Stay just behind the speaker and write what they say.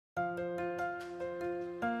Hello,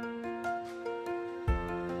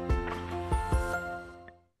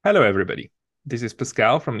 everybody. This is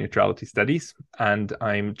Pascal from Neutrality Studies, and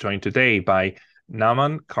I'm joined today by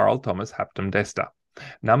Karl-Thomas Habtom-desta.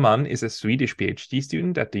 Naman is a Swedish PhD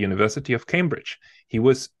student at the University of Cambridge. He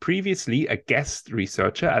was previously a guest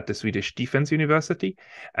researcher at the Swedish Defense University,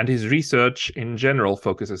 and his research in general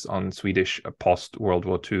focuses on Swedish post-World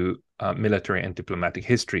War II military and diplomatic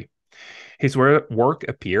history. His work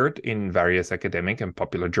appeared in various academic and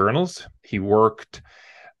popular journals. He worked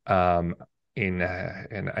on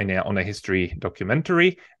a history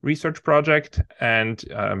documentary research project, and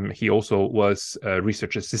he also was a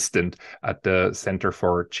research assistant at the Center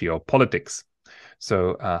for Geopolitics.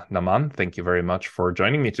 So, Naman, thank you very much for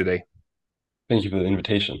joining me today. Thank you for the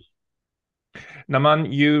invitation.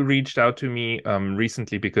 Naman, you reached out to me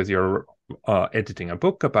recently because you're editing a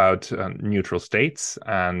book about neutral states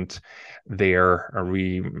and their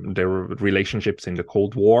relationships in the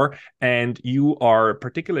Cold War, and you are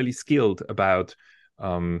particularly skilled about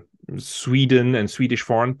Sweden and Swedish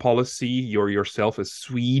foreign policy. You're yourself a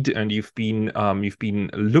Swede, and you've been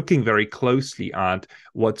looking very closely at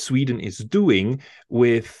what Sweden is doing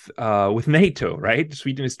with NATO, right?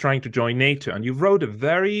 Sweden is trying to join NATO, and you wrote a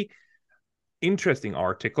very interesting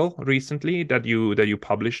article recently that you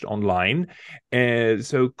published online.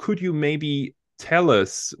 So could you maybe tell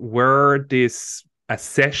us where this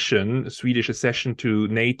Swedish accession to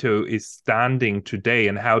NATO is standing today,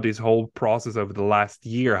 and how this whole process over the last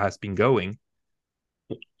year has been going?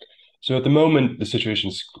 So at the moment, the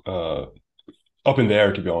situation's up in the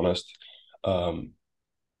air, to be honest. The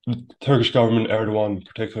Turkish government, Erdogan in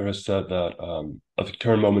particular, has said that at the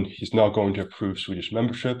current moment, he's not going to approve Swedish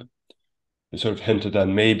membership. He sort of hinted that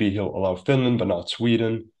maybe he'll allow Finland, but not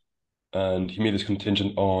Sweden. And he made this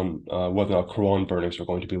contingent on whether or not Quran burnings are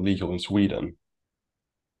going to be legal in Sweden.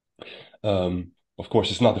 Of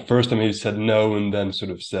course, it's not the first time he said no and then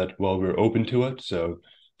sort of said, well, we're open to it. So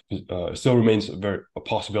it still remains a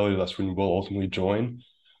possibility that Sweden will ultimately join,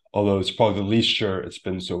 although it's probably the least sure it's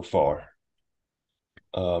been so far.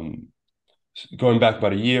 Going back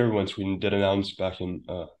about a year, when Sweden did announce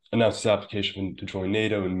its application to join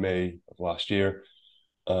NATO in May of last year,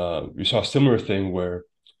 we saw a similar thing where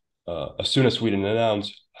as soon as Sweden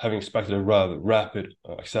announced, having expected a rather rapid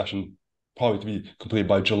accession, probably to be completed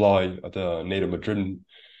by July at the NATO Madridden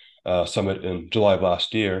summit in July of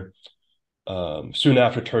last year, soon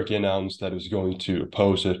after Turkey announced that it was going to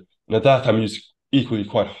oppose it. And at that time, he used equally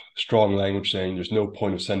quite strong language, saying there's no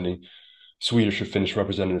point of sending Swedish or Finnish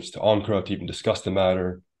representatives to Ankara to even discuss the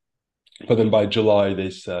matter. But then by July, they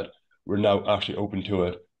said, we're now actually open to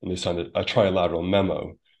it. And they signed a trilateral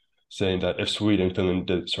memo saying that if Sweden and Finland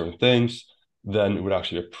did certain things, then it would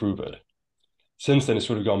actually approve it. Since then, it's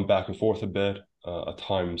sort of gone back and forth a bit, at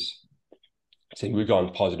times saying we've gotten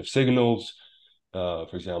positive signals,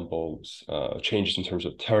 for example, changes in terms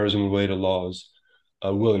of terrorism-related laws,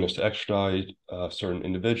 willingness to extradite certain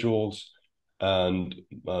individuals, and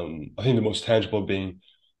I think the most tangible being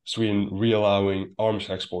Sweden re-allowing arms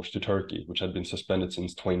exports to Turkey, which had been suspended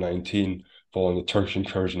since 2019 following the Turkish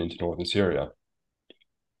incursion into northern Syria.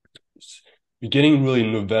 Beginning really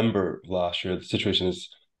in November last year, the situation has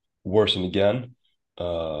worsened again.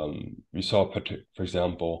 We saw, for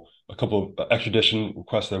example, a couple of extradition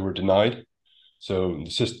requests that were denied. So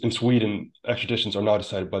in Sweden, extraditions are not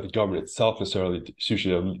decided by the government itself necessarily. It's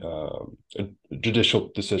usually a judicial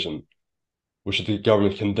decision, which the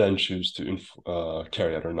government can then choose to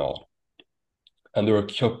carry out or not. And there were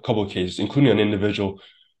a couple of cases, including an individual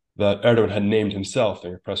that Erdogan had named himself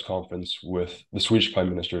in a press conference with the Swedish Prime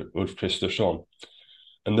Minister, 𝗏𝗏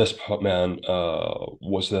And this man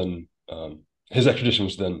his extradition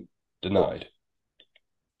was then denied.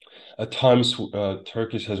 At times,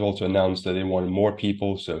 Turkey has also announced that they wanted more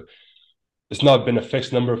people, so it's not been a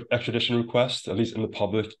fixed number of extradition requests, at least in the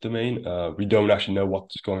public domain. We don't actually know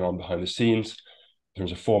what's going on behind the scenes in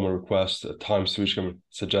terms of formal requests. At times, Swedish government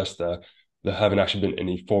suggests that there haven't actually been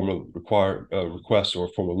any formal requests or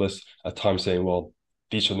formal lists. At times, saying, "Well,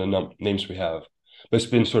 these are the names we have," but it's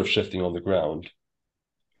been sort of shifting on the ground.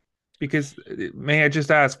 Because may I just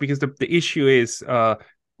ask? Because the issue is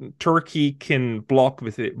Turkey can block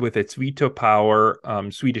with its veto power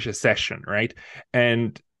Swedish accession, right?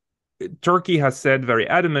 And Turkey has said very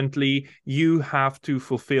adamantly, you have to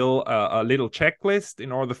fulfill a little checklist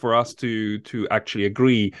in order for us to actually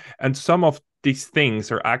agree. And some of these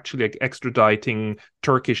things are actually like extraditing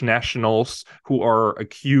Turkish nationals who are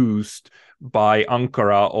accused by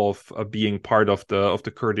Ankara of being part of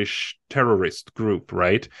the Kurdish terrorist group,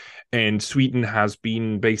 right? And Sweden has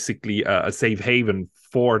been basically a safe haven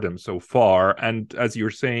for them so far. And as you're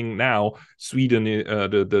saying now, Sweden,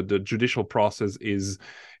 the judicial process is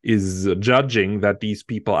judging that these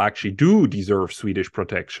people actually do deserve Swedish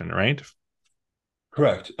protection, right?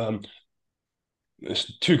 Correct.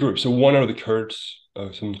 There's two groups. So one are the Kurds,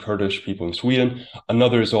 some Kurdish people in Sweden.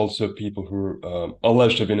 Another is also people who are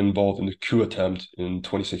alleged to have been involved in the coup attempt in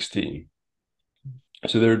 2016.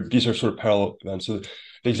 So these are sort of parallel events. So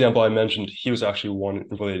the example I mentioned, he was actually one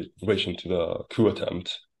in relation to the coup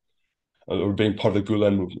attempt, or being part of the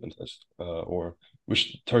Gulen movement, or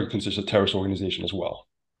which Turkey considers a terrorist organization as well.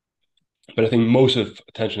 But I think most of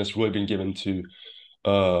attention has really been given to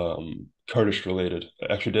Kurdish-related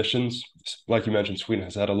extraditions. Like you mentioned, Sweden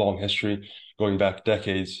has had a long history, going back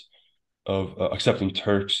decades, of accepting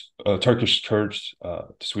Turkish Kurds to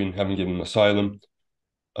Sweden, having given them asylum.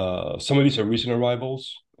 Some of these are recent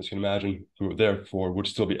arrivals, as you can imagine, who therefore would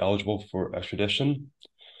still be eligible for extradition.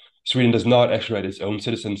 Sweden does not extradite its own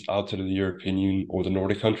citizens outside of the European Union or the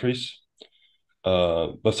Nordic countries.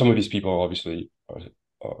 But some of these people are obviously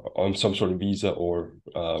on some sort of visa or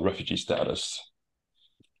refugee status,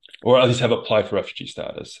 or at least have applied for refugee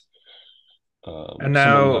status. And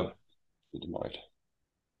now, denied.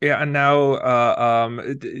 yeah, and now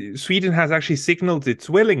Sweden has actually signaled its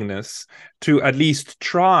willingness to at least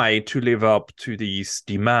try to live up to these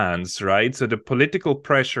demands, right? So the political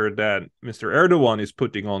pressure that Mr. Erdogan is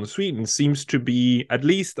putting on Sweden seems to be, at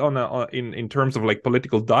least in terms of like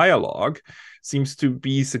political dialogue, seems to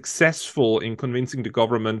be successful in convincing the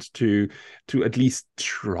government to at least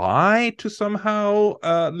try to somehow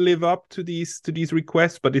live up to these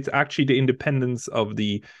requests. But it's actually the independence of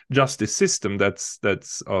the justice system that's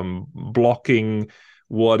blocking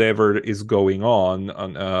whatever is going on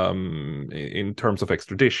in terms of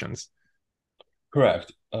extraditions.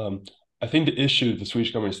 Correct. I think the issue the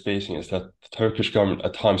Swedish government is facing is that the Turkish government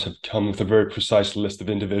at times have come with a very precise list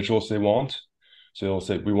of individuals they want. So they'll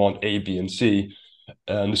say, we want A, B, and C.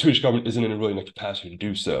 And the Swedish government isn't really in a capacity to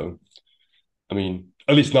do so. I mean,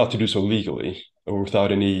 at least not to do so legally or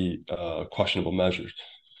without any questionable measures.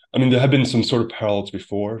 I mean, there have been some sort of parallels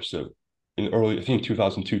before. So in I think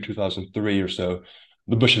 2002, 2003 or so,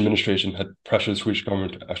 the Bush administration had pressured the Swedish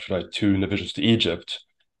government to extradite 2 individuals to Egypt,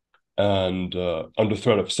 and under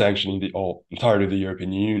threat of sanctioning the entirety of the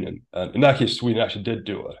European Union. And in that case, Sweden actually did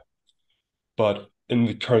do it. But in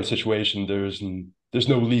the current situation, there's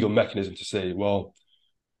no legal mechanism to say, well,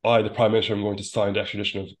 I, the Prime Minister, am going to sign the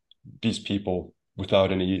extradition of these people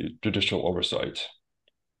without any judicial oversight.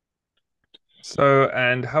 So,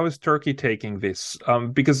 and how is Turkey taking this?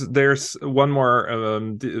 Because there's one more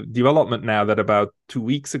development now, that about 2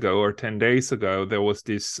 weeks ago or 10 days ago, there was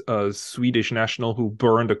this Swedish national who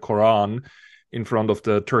burned a Quran in front of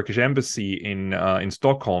the Turkish embassy in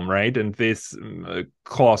Stockholm, right? And this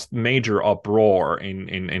caused major uproar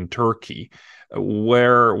in Turkey.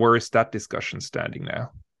 Where is that discussion standing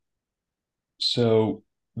now? So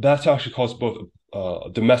that's actually caused both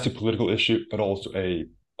a domestic political issue, but also a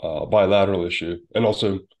bilateral issue, and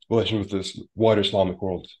also relation with this wider Islamic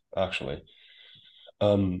world, actually.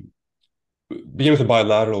 Beginning with the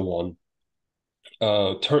bilateral one,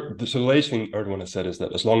 so the latest thing Erdogan has said is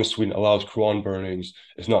that as long as Sweden allows Quran burnings,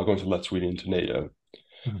 it's not going to let Sweden into NATO.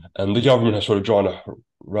 And the government has sort of drawn a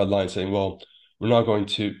red line saying, well, we're not going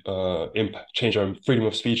to change our freedom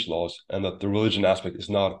of speech laws, and that the religion aspect is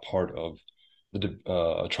not a part of the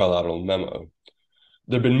trilateral memo.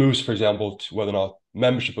 There have been moves, for example, to whether or not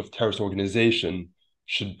membership of terrorist organization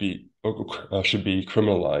should be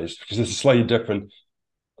criminalized, because it's a slightly different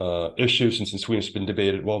issue, since in Sweden it's been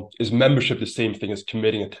debated, well, is membership the same thing as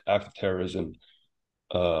committing an act of terrorism?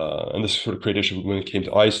 And this sort of created issue when it came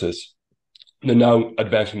to ISIS. And they're now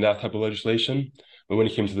advancing that type of legislation. But when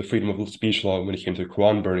it came to the freedom of speech law, when it came to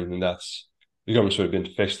Quran burning, then the government's sort of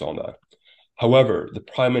been fixed on that. However, the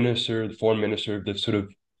Prime Minister, the Foreign Minister, they've sort of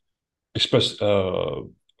expressed a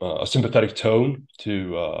sympathetic tone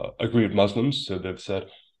to agree with Muslims. So they've said,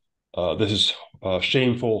 this is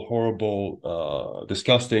shameful, horrible,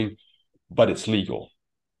 disgusting, but it's legal.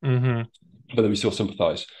 Mm-hmm. But then we still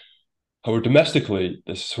sympathize. However, domestically,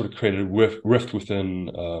 this sort of created a rift within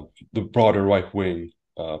the broader right-wing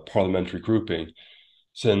parliamentary grouping,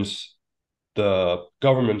 since the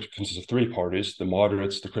government consists of 3 parties, the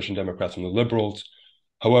moderates, the Christian Democrats, and the liberals.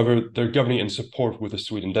 However, they're governing in support with the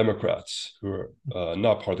Sweden Democrats, who are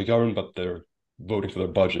not part of the government, but they're voting for their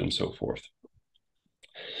budget and so forth.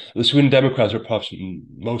 The Sweden Democrats are perhaps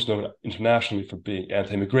most known internationally for being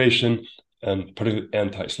anti-immigration and particularly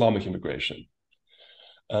anti-Islamic immigration.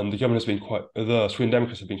 And the Sweden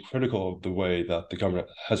Democrats have been critical of the way that the government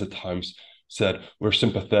has at times said we're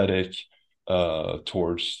sympathetic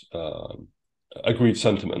towards agreed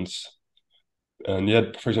sentiments. And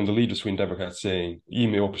yet, for example, the leader of Sweden Democrats saying,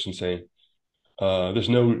 𝗏𝗵𝗍𝗀 𝗏 saying, there's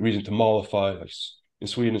no reason to mollify. Like in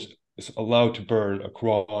Sweden, it's allowed to burn a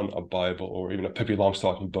Quran, a Bible, or even a Pippi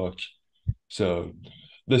Longstocking book. So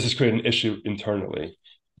this has created an issue internally.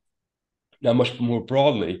 Now, much more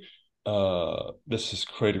broadly, this has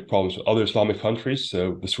created problems with other Islamic countries.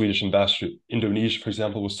 So the Swedish ambassador to Indonesia, for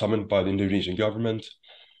example, was summoned by the Indonesian government.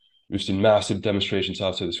 We've seen massive demonstrations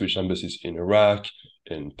outside the Swedish embassies in Iraq,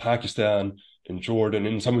 in Pakistan, in Jordan.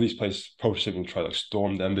 In some of these places, protesters have been trying to like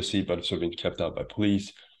storm the embassy, but it's sort of been kept out by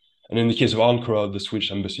police. And in the case of 𝗏𝗏𝗏, the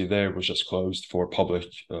Swedish embassy there was just closed for public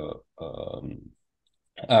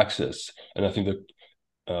access. And I think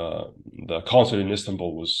the consulate in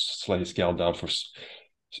Istanbul was slightly scaled down for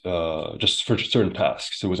just for certain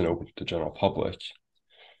tasks. It wasn't open to the general public.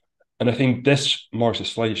 And I think this marks a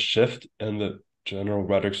slight shift in the general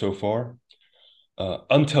rhetoric so far.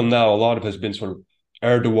 Until now, a lot of it has been sort of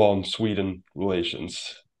Erdogan-Sweden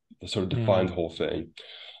relations that sort of defined the whole thing.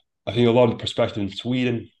 I think a lot of the perspective in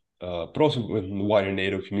Sweden, but also within the wider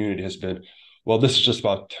NATO community, has been, well, this is just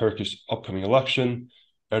about Turkey's upcoming election.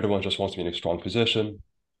 Erdogan just wants to be in a strong position.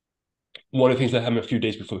 One of the things that happened a few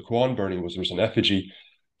days before the Quran burning was there was an effigy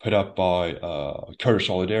put up by Kurdish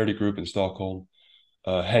Solidarity Group in Stockholm,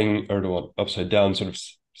 hanging Erdogan upside down, sort of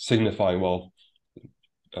signifying, well,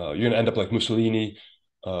 you're going to end up like Mussolini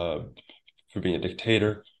for being a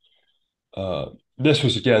dictator. This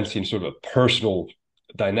was again seen sort of a personal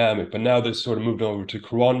dynamic, but now this sort of moved over to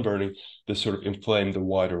Quran burning. This sort of inflamed the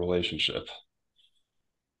wider relationship.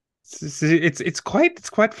 It's quite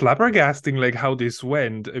flabbergasting, like how this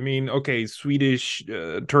went. I mean, okay, Swedish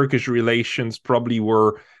Turkish relations probably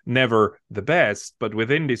were never the best, but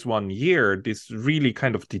within this 1 year, this really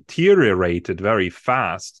kind of deteriorated very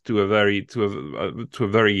fast to a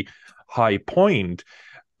very high point.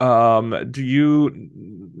 Can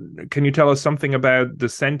you tell us something about the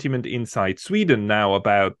sentiment inside Sweden now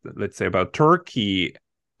about, let's say, about Turkey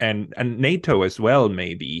and NATO as well,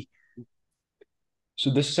 maybe? So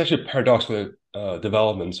this is actually a paradoxical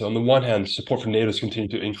development. So on the one hand, support for NATO has continued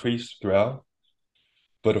to increase throughout,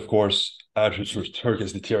 but of course, attitudes towards Turkey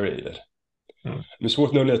has deteriorated. And it's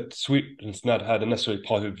worth noting that Sweden has not had a necessarily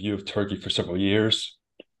positive view of Turkey for several years.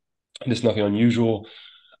 And it's nothing unusual.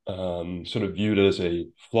 Sort of viewed as a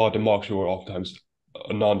flawed democracy or oftentimes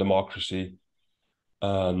a non-democracy.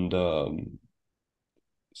 And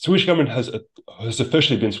Swedish government has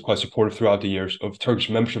officially been quite supportive throughout the years of Turkish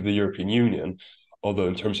membership of the European Union, although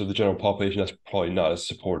in terms of the general population, that's probably not as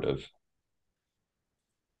supportive.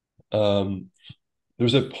 There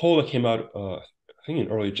was a poll that came out, I think in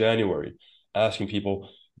early January, asking people,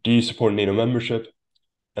 do you support NATO membership?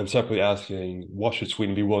 And separately asking, what should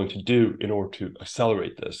Sweden be willing to do in order to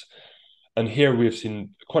accelerate this? And here we have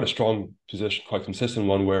seen quite a strong position, quite consistent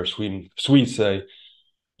one, where Swedes say,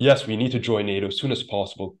 yes, we need to join NATO as soon as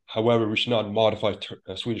possible. However, we should not modify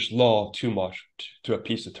Swedish law too much to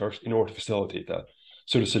appease the Turks in order to facilitate that.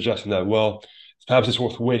 Sort of suggesting that, well, perhaps it's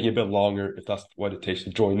worth waiting a bit longer if that's what it takes to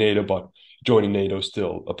join NATO, but joining NATO is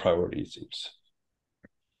still a priority, it seems.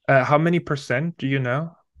 How many percent do you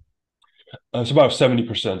know? It's about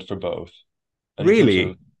 70% for both. And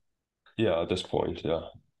really? Yeah, at this point, yeah.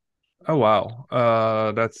 Oh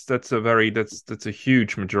wow, that's a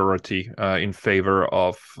huge majority in favor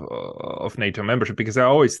of NATO membership, because I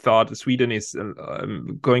always thought Sweden is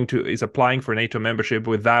applying for NATO membership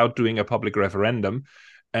without doing a public referendum,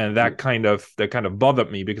 and that kind of bothered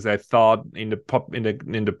me, because I thought in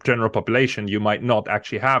the general population you might not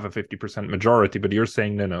actually have a 50% majority, but you're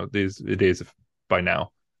saying no, it is by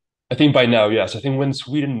now. I think by now, yes. I think when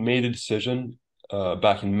Sweden made a decision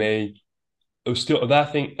back in May, it was still at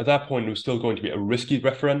that point, it was still going to be a risky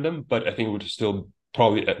referendum, but I think it would have still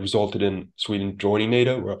probably resulted in Sweden joining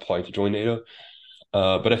NATO or applying to join NATO.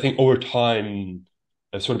 But I think over time,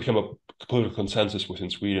 it's sort of become a political consensus within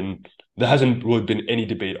Sweden. There hasn't really been any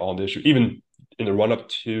debate on the issue, even in the run-up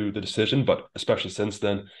to the decision, but especially since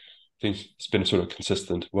then, I think it's been sort of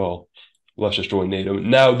consistent. Well, let's just join NATO.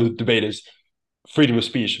 Now the debate is freedom of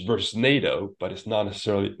speech versus NATO, but it's not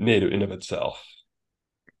necessarily NATO in of itself.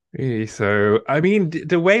 So, I mean,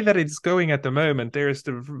 the way that it's going at the moment, there's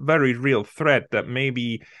the very real threat that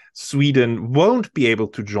maybe Sweden won't be able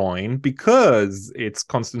to join because it's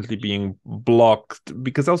constantly being blocked.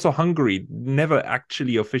 Because also Hungary never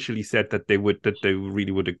actually officially said that they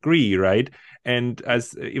really would agree, right? And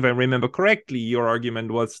as if I remember correctly, your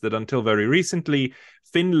argument was that until very recently,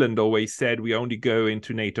 Finland always said we only go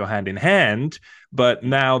into NATO hand in hand, but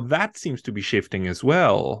now that seems to be shifting as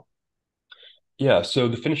well. Yeah, so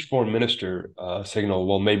the Finnish foreign minister signaled,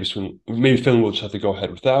 well, maybe Finland will just have to go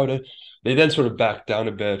ahead without it. They then sort of backed down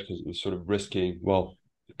a bit because it was sort of risking, well,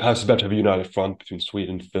 perhaps it's better to have a united front between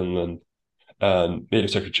Sweden, Finland, and NATO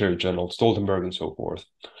Secretary General Stoltenberg and so forth.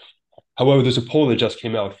 However, there's a poll that just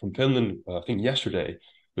came out from Finland, I think yesterday,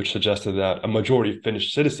 which suggested that a majority of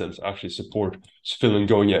Finnish citizens actually support Finland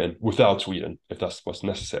going in without Sweden, if that's what's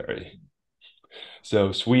necessary.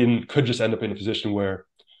 So Sweden could just end up in a position where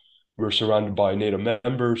we're surrounded by NATO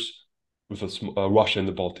members, with Russia in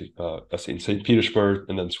the Baltic, let's say in St. Petersburg,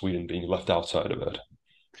 and then Sweden being left outside of it.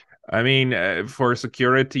 I mean, for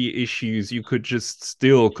security issues, you could just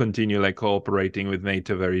still continue like cooperating with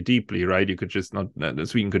NATO very deeply, right? You could just not,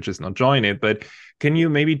 Sweden could just not join it. But can you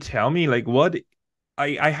maybe tell me, like, what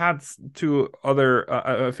I had two other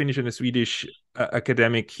a Finnish and a Swedish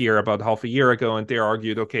academic here about half a year ago, and they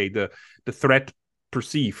argued, okay, the threat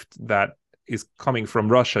perceived that is coming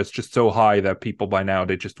from Russia is just so high that people by now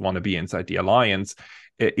they just want to be inside the alliance.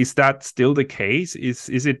 Is that still the case? Is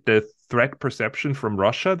it the threat perception from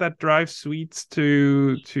Russia that drives Swedes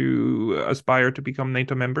to aspire to become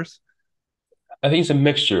NATO members? I think it's a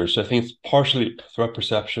mixture. So I think it's partially threat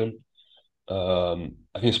perception. I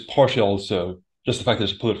think it's partially also just the fact that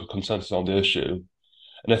there's a political consensus on the issue.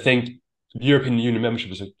 And I think the European Union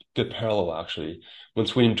membership is a good parallel, actually. When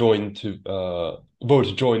Sweden voted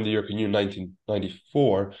to join the European Union in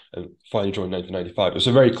 1994 and finally joined in 1995, it was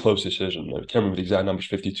a very close decision. I can't remember the exact numbers,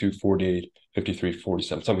 52, 48, 53,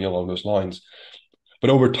 47, something along those lines. But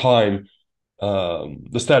over time,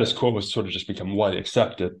 the status quo has sort of just become widely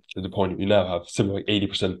accepted to the point that we now have something like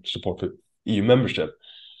 80% support for EU membership.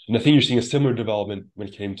 And I think you're seeing a similar development when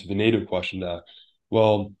it came to the NATO question that,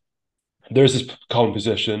 well, there's this common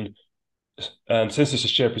position, and since this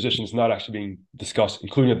shared position is not actually being discussed,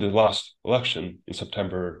 including at the last election in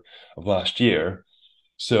September of last year,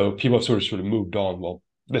 so people have sort of moved on. Well,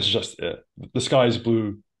 this is just it. The sky is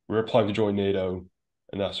blue. We're applying to join NATO,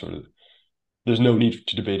 and that sort of, there's no need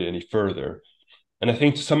to debate it any further. And I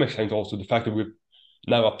think to some extent also the fact that we've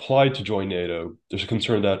now applied to join NATO, there's a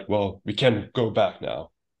concern that, well, we can't go back now.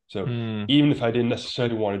 So even if I didn't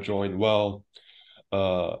necessarily want to join, well,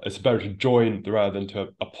 it's better to join rather than to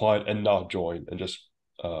apply and not join and just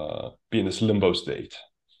be in this limbo state.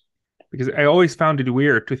 Because I always found it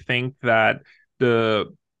weird to think that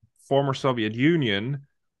the former Soviet Union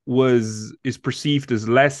is perceived as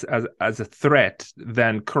less as a threat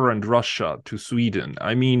than current Russia to Sweden.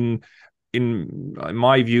 I mean, in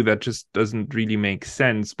my view, that just doesn't really make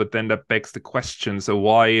sense. But then that begs the question: so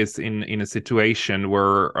why is in a situation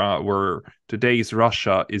where today's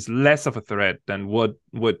Russia is less of a threat than what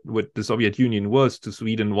the Soviet Union was to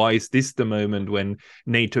Sweden? Why is this the moment when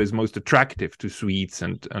NATO is most attractive to Swedes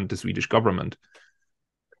and the Swedish government?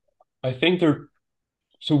 I think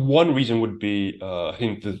so one reason would be I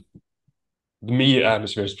think the media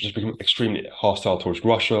atmosphere has just become extremely hostile towards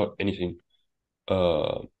Russia. Anything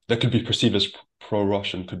that could be perceived as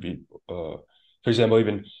pro-Russian could be, for example,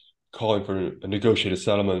 even calling for a negotiated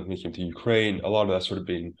settlement when it came to Ukraine. A lot of that sort of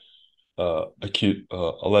being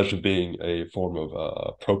alleged of being a form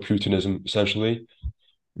of pro-Putinism, essentially.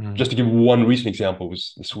 Just to give one recent example,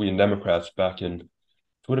 was the Sweden Democrats back in, it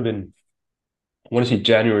would have been, I want to say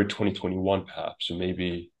January 2021, perhaps, or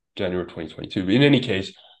maybe January 2022. But in any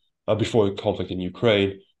case, before the conflict in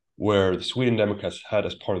Ukraine, where the Sweden Democrats had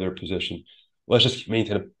as part of their position, let's just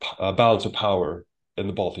maintain a balance of power in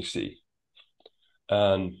the Baltic Sea.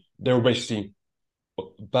 And they were basically,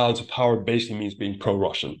 balance of power basically means being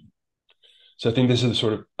pro-Russian. So I think this is the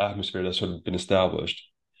sort of atmosphere that's sort of been established.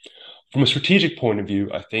 From a strategic point of view,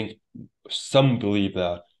 I think some believe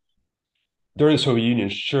that during the Soviet Union,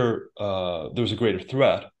 sure, there was a greater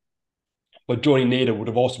threat, but joining NATO would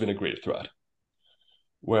have also been a greater threat.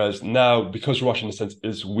 Whereas now, because Russia, in a sense,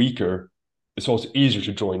 is weaker, it's also easier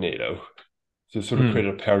to join NATO. So it sort of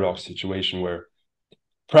created a paradox situation where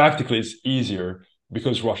practically it's easier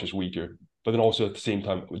because Russia's weaker, but then also at the same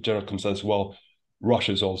time, with general consensus, well,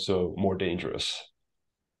 Russia is also more dangerous.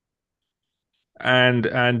 And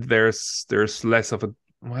there's less of a,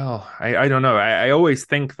 well, I don't know. I always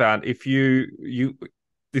think that if you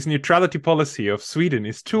this neutrality policy of Sweden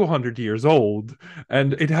is 200 years old,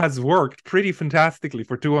 and it has worked pretty fantastically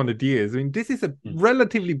for 200 years. I mean, this is a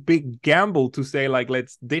relatively big gamble to say, like,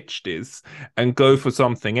 let's ditch this and go for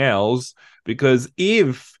something else, because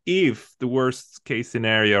if the worst case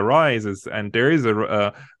scenario arises and there is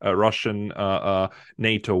a Russian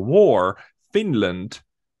NATO war, Finland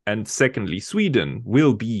and secondly, Sweden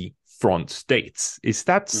will be front states. Is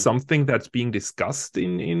that something that's being discussed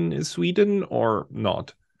in Sweden or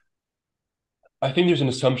not? I think there's an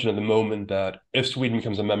assumption at the moment that if Sweden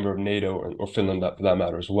becomes a member of NATO, or Finland for that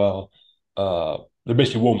matter as well, there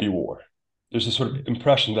basically won't be war. There's this sort of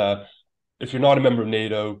impression that if you're not a member of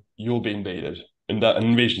NATO, you'll be invaded. And that an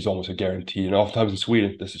invasion is almost a guarantee. And oftentimes in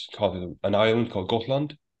Sweden, this is called an island called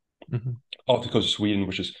Gotland, off the coast of Sweden,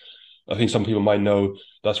 which is, I think some people might know,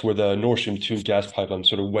 that's where the Nord Stream 2 gas pipeline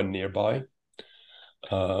sort of went nearby.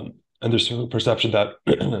 And there's sort of a perception that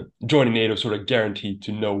joining NATO is sort of guaranteed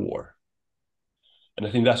to no war. And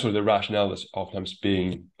I think that's sort of the rationale that's oftentimes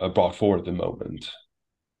being brought forward at the moment.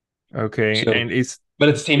 Okay, so, and but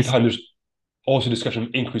at the same time, there's also discussion of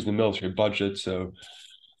increasing the military budget, so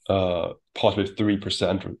possibly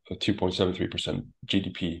 3% or 2.73%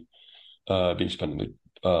 GDP being spent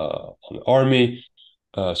on the army.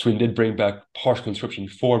 Sweden did bring back partial conscription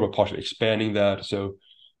before, but partially expanding that. So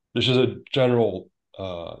there's just a general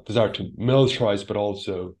desire to militarize, but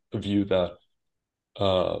also a view that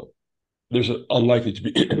there's unlikely to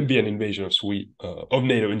be an invasion of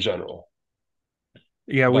NATO in general.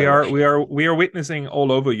 Yeah, we are witnessing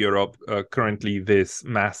all over Europe currently this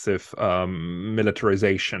massive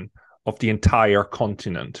militarization of the entire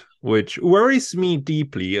continent, which worries me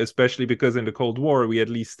deeply, especially because in the Cold War we at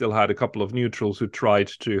least still had a couple of neutrals who tried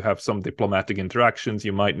to have some diplomatic interactions.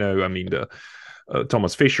 You might know, I mean,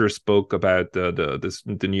 Thomas Fischer spoke about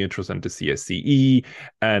the neutrals and the CSCE,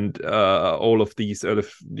 and all of these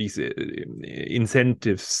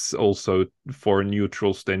incentives also for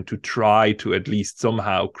neutrals then to try to at least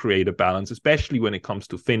somehow create a balance, especially when it comes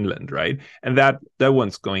to Finland, right? And that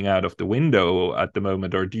one's going out of the window at the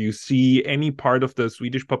moment. Or do you see any part of the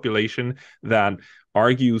Swedish population that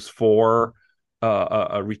argues for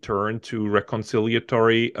a return to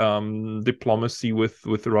reconciliatory diplomacy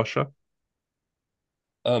with Russia?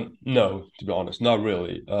 No, to be honest, not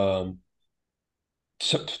really. So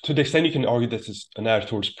to the extent you can argue this is an attitude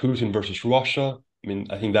towards Putin versus Russia, I mean,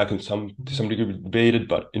 I think that can to some degree be debated,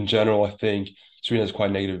 but in general, I think Sweden has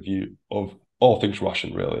quite a negative view of all things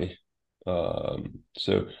Russian, really. It's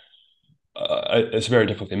very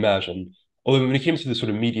difficult to imagine. Although when it came to the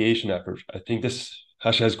sort of mediation effort, I think this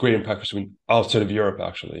actually has great impact for Sweden outside of Europe,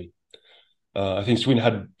 actually. I think Sweden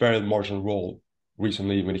had a very marginal role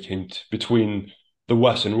recently when it came to between the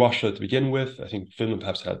West and Russia to begin with. I think Finland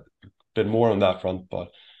perhaps had a bit more on that front,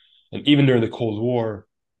 and even during the Cold War,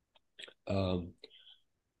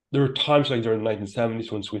 there were times like during the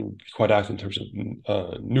 1970s when Sweden was quite active in terms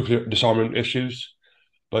of nuclear disarmament issues,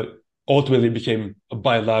 but ultimately it became a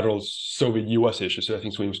bilateral Soviet-US issue, so I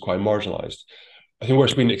think Sweden was quite marginalized. I think where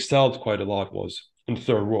Sweden excelled quite a lot was in the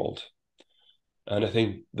Third World. And I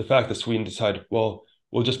think the fact that Sweden decided, well,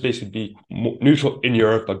 we'll just basically be neutral in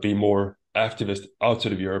Europe, but be more activist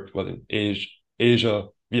outside of Europe, whether in Asia,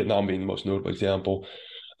 Vietnam being the most notable example,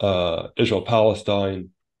 Israel,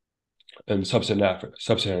 Palestine, and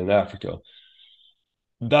sub-Saharan Africa.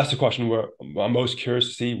 That's the question where I'm most curious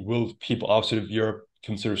to see, will people outside of Europe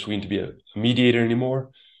consider Sweden to be a mediator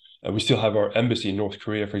anymore? We still have our embassy in North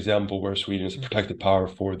Korea, for example, where Sweden is a protected power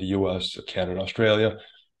for the US, Canada, and Australia.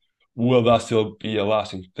 Will that still be a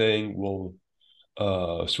lasting thing? Will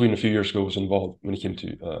Sweden a few years ago was involved when it came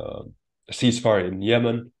to a ceasefire in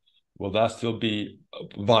Yemen. Will that still be a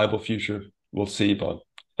viable future? We'll see, but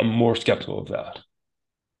I'm more skeptical of that.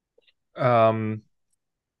 And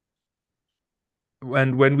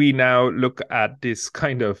when we now look at this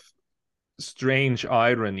kind of strange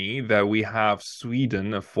irony that we have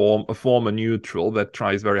Sweden, a former neutral that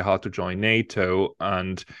tries very hard to join NATO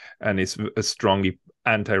and is strongly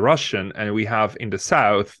anti-Russian, and we have in the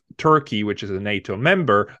south Turkey, which is a NATO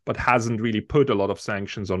member but hasn't really put a lot of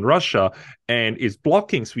sanctions on Russia and is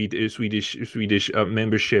blocking Swedish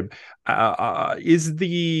membership. Is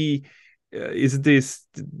this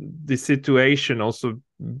the situation also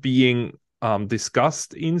being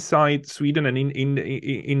discussed inside Sweden and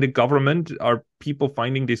in the government? Are people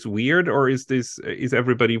finding this weird, or is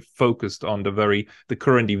everybody focused on the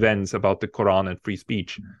current events about the Quran and free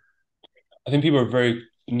speech? I think people are very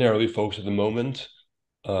narrowly focused at the moment.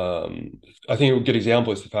 I think a good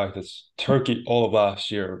example is the fact that Turkey all of last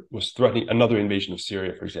year was threatening another invasion of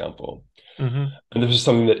Syria, for example. And this was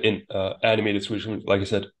something that animated Swedish, like I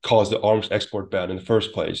said, caused the arms export ban in the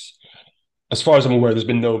first place. As far as I'm aware, there's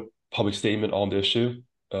been no public statement on the issue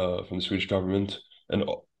from the Swedish government, and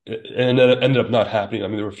it ended up not happening. I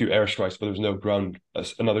mean, there were a few airstrikes, but there was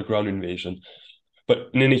another ground invasion. But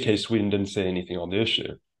in any case, Sweden didn't say anything on the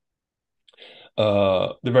issue.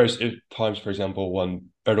 The various times, for example, when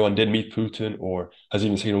Erdogan did meet Putin, or has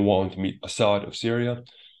even said he wanted to meet Assad of Syria,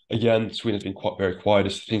 Again, Sweden has been very quiet.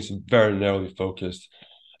 This thing's very narrowly focused,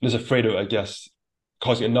 and is afraid of, I guess,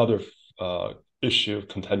 causing another issue of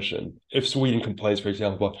contention. If Sweden complains, for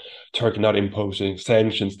example, about Turkey not imposing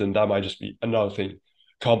sanctions, then that might just be another thing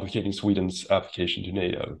complicating Sweden's application to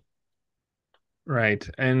NATO. Right.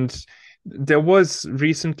 And there was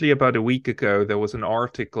recently, about a week ago, there was an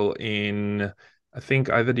article in, I think,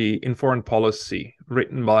 either in Foreign Policy,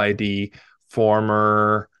 written by the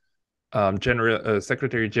former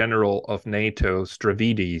Secretary General of NATO,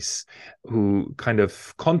 𝗏𝗏𝗏, who kind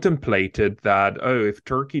of contemplated that, oh, if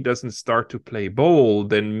Turkey doesn't start to play ball,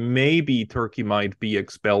 then maybe Turkey might be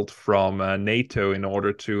expelled from NATO in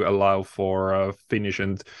order to allow for Finnish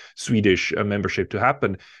and Swedish membership to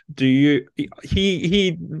happen.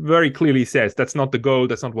 He very clearly says that's not the goal,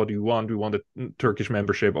 that's not what we want. We want a Turkish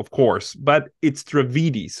membership, of course, but it's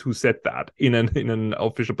𝗏𝗏𝗏 who said that in an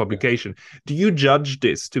official publication. Do you judge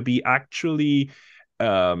this to be actually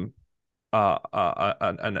an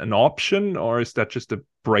option, or is that just a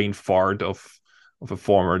brain fart of a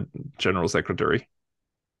former general secretary?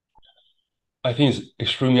 I think it's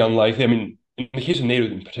extremely unlikely. I mean, in the case of NATO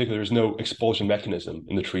in particular, there's no expulsion mechanism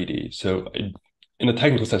in the treaty. So in a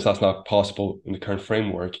technical sense, that's not possible in the current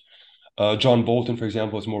framework. John Bolton, for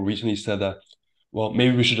example, has more recently said that, well,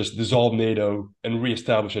 maybe we should just dissolve NATO and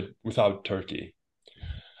reestablish it without Turkey.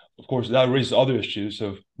 Of course, that raises other issues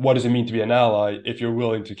of what does it mean to be an ally if you're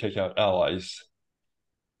willing to kick out allies.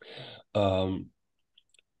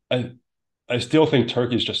 I still think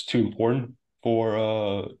Turkey is just too important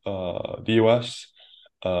for the US,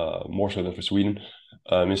 more so than for Sweden.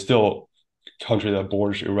 It's still a country that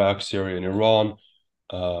borders Iraq, Syria, and Iran.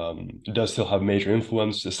 It does still have major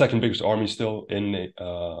influence. The second biggest army still in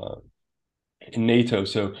NATO.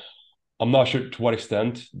 So I'm not sure to what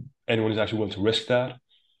extent anyone is actually willing to risk that.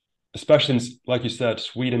 Especially since, like you said,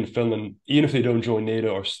 Sweden and Finland, even if they don't join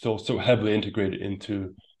NATO, are still so heavily integrated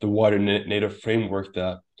into the wider NATO framework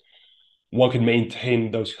that one can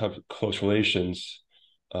maintain those kind of close relations.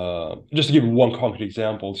 Just to give one concrete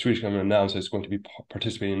example, the Swedish government announced it's going to be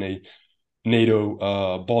participating in a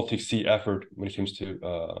NATO Baltic Sea effort when it comes to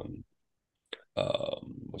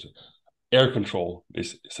air control,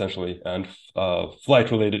 essentially, and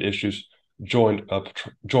flight-related issues, joint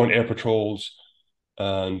air patrols,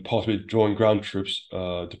 and possibly joint ground troops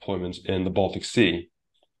deployments in the Baltic Sea.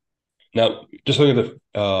 Now, just looking at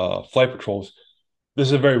the flight patrols, this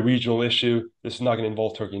is a very regional issue. This is not going to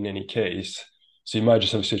involve Turkey in any case. So you might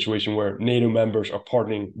just have a situation where NATO members are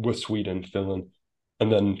partnering with Sweden, Finland,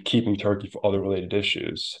 and then keeping Turkey for other related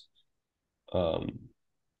issues.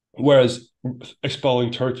 Whereas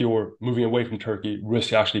expelling Turkey or moving away from Turkey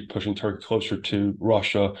risks actually pushing Turkey closer to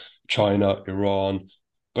Russia, China, Iran,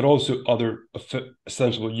 but also other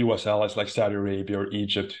essential US allies like Saudi Arabia or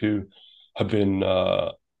Egypt, who have been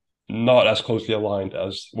not as closely aligned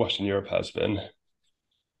as Western Europe has been.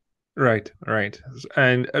 Right.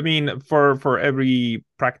 And I mean, for every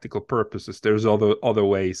practical purposes, there's other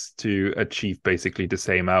ways to achieve basically the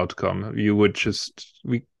same outcome. You would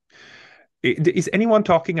is anyone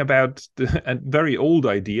talking about a very old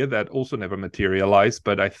idea that also never materialized,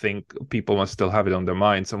 but I think people must still have it on their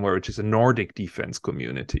mind somewhere, which is a Nordic defense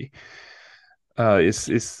community?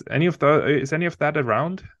 Is any of that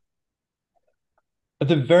around? At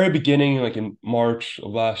the very beginning, like in March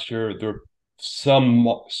of last year, there were some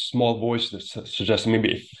small voices that suggested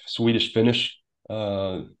maybe a Swedish-Finnish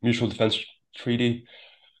mutual defense treaty,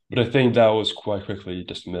 but I think that was quite quickly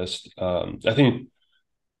dismissed. I think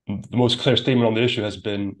the most clear statement on the issue has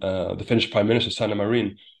been the Finnish Prime Minister, Sanna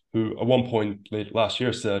Marin, who at one point late last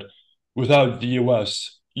year said, without the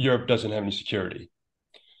US, Europe doesn't have any security.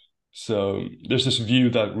 So there's this view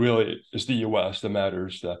that really it's the US that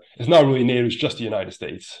matters, that it's not really NATO, it's just the United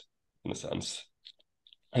States, in a sense.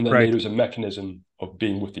 And then NATO is a mechanism of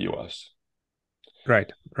being with the US.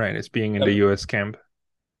 Right. It's being in the US camp.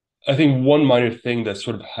 I think one minor thing that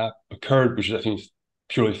sort of occurred, which I think is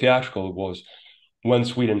purely theatrical, was when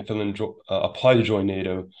Sweden and Finland applied to join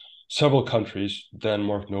NATO, several countries,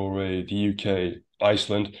 Denmark, Norway, the UK,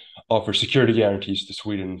 Iceland, offered security guarantees to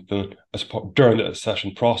Sweden and Finland during the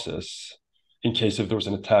accession process in case if there was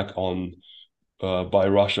an attack on by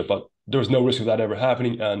Russia. But there was no risk of that ever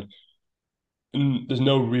happening, and there's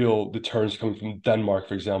no real deterrence coming from Denmark,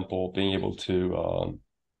 for example, being able to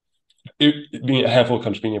being a handful of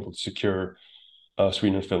countries being able to secure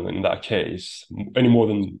Sweden and Finland in that case, any more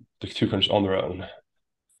than the two countries on their own.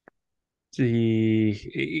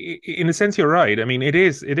 In a sense, you're right. I mean, it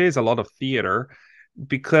is a lot of theater,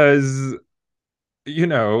 because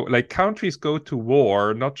like countries go to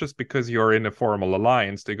war not just because you're in a formal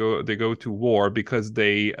alliance. They go to war because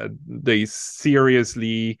they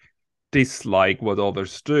seriously dislike what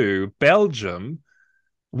others do. Belgium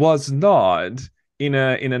was not in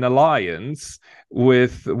an alliance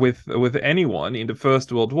with anyone in the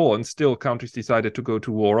First World War, and still countries decided to go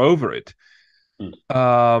to war over it.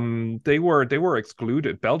 They were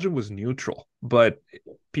excluded. Belgium was neutral, but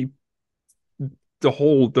the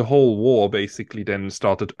whole war basically then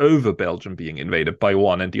started over Belgium being invaded by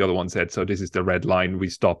one, and the other one said, so this is the red line, we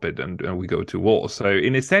stop it, and we go to war. So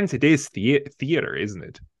in a sense it is theater, isn't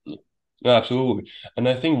it? No, absolutely. And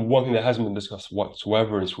I think one thing that hasn't been discussed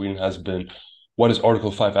whatsoever in Sweden has been, what does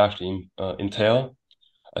Article 5 actually entail?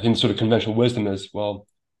 I think the sort of conventional wisdom is, well,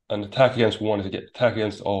 an attack against one is an attack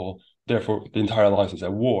against all, therefore the entire alliance is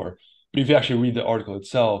at war. But if you actually read the article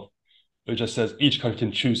itself, it just says each country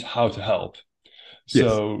can choose how to help. Yes.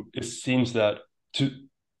 So it seems that to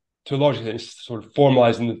a large extent, it's sort of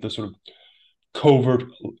formalizing the sort of covert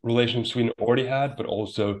relationship Sweden already had, but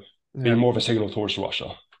also being more of a signal towards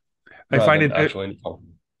Russia I rather find than it actually any conflict.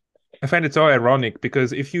 I find it so ironic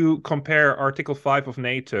because if you compare Article 5 of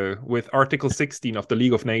NATO with Article 16 of the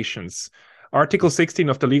League of Nations, Article 16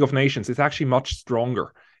 of the League of Nations is actually much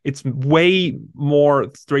stronger. It's way more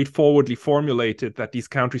straightforwardly formulated that these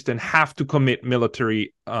countries then have to commit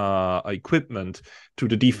military equipment to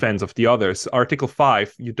the defense of the others. Article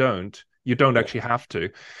 5, you don't. You don't actually have to.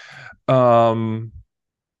 And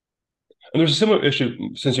there's a similar issue,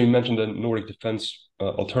 since you mentioned the Nordic defense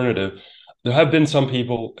alternative. There have been some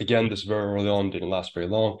people, again, this very early on, didn't last very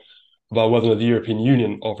long, about whether the European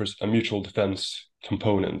Union offers a mutual defense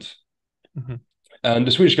component. And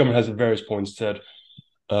the Swedish government has at various points said,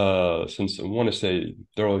 since I want to say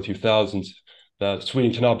the early 2000s, that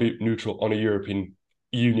Sweden cannot be neutral on a European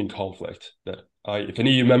Union conflict. That if an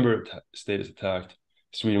EU member state is attacked,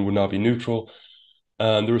 Sweden would not be neutral.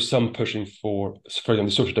 And there was some pushing for example,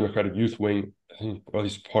 the Social Democratic Youth Wing, I think, or at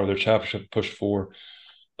least part of their championship, pushed for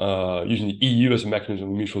using the EU as a mechanism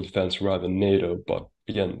of mutual defense rather than NATO. But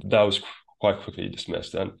again, that was quite quickly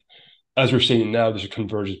dismissed. And as we're seeing now, there's a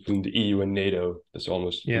convergence between the EU and NATO that's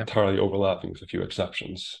almost entirely overlapping with a few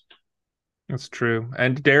exceptions. That's true.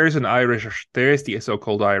 And there is the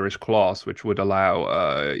so-called Irish clause, which would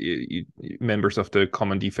allow members of the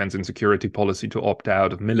Common Defense and Security Policy to opt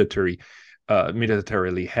out of militarily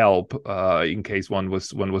help in case one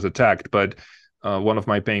was attacked. But one of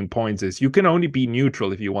my main points is you can only be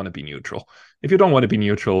neutral if you want to be neutral. If you don't want to be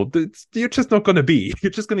neutral, you're just not going to be.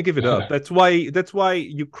 You're just going to give it up. That's why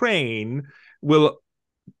Ukraine will.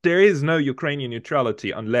 There is no Ukrainian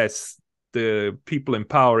neutrality unless the people in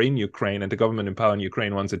power in Ukraine and the government in power in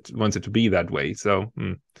Ukraine wants it to be that way. So,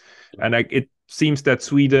 and it seems that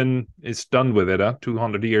Sweden is done with it.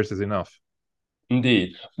 200 years is enough.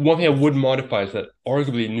 Indeed. One thing I would modify is that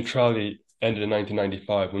arguably neutrality ended in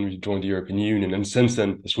 1995 when we joined the European Union, and since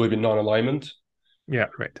then it's really been non-alignment. Yeah,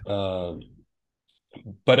 right.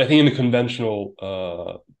 But I think in the conventional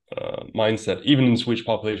mindset, even in the Swedish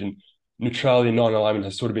population, neutrality and non-alignment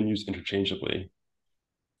has sort of been used interchangeably.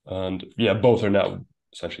 And yeah, both are now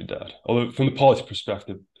essentially dead. Although from the policy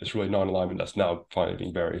perspective, it's really non-alignment that's now finally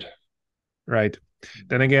being buried. Right.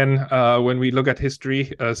 Then again, when we look at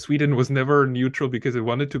history, Sweden was never neutral because it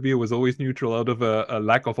wanted to be. It was always neutral out of a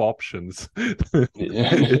lack of options.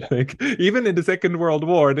 Even in the Second World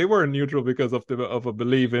War, they weren't neutral because of a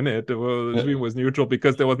belief in it. Sweden was neutral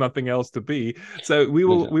because there was nothing else to be. So we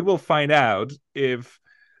will find out if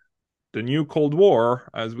the new Cold War,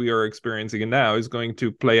 as we are experiencing it now, is going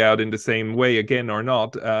to play out in the same way again or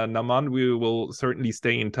not. Naman, we will certainly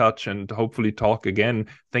stay in touch and hopefully talk again.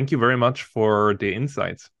 Thank you very much for the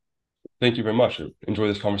insights. Thank you very much. Enjoy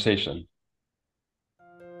this conversation.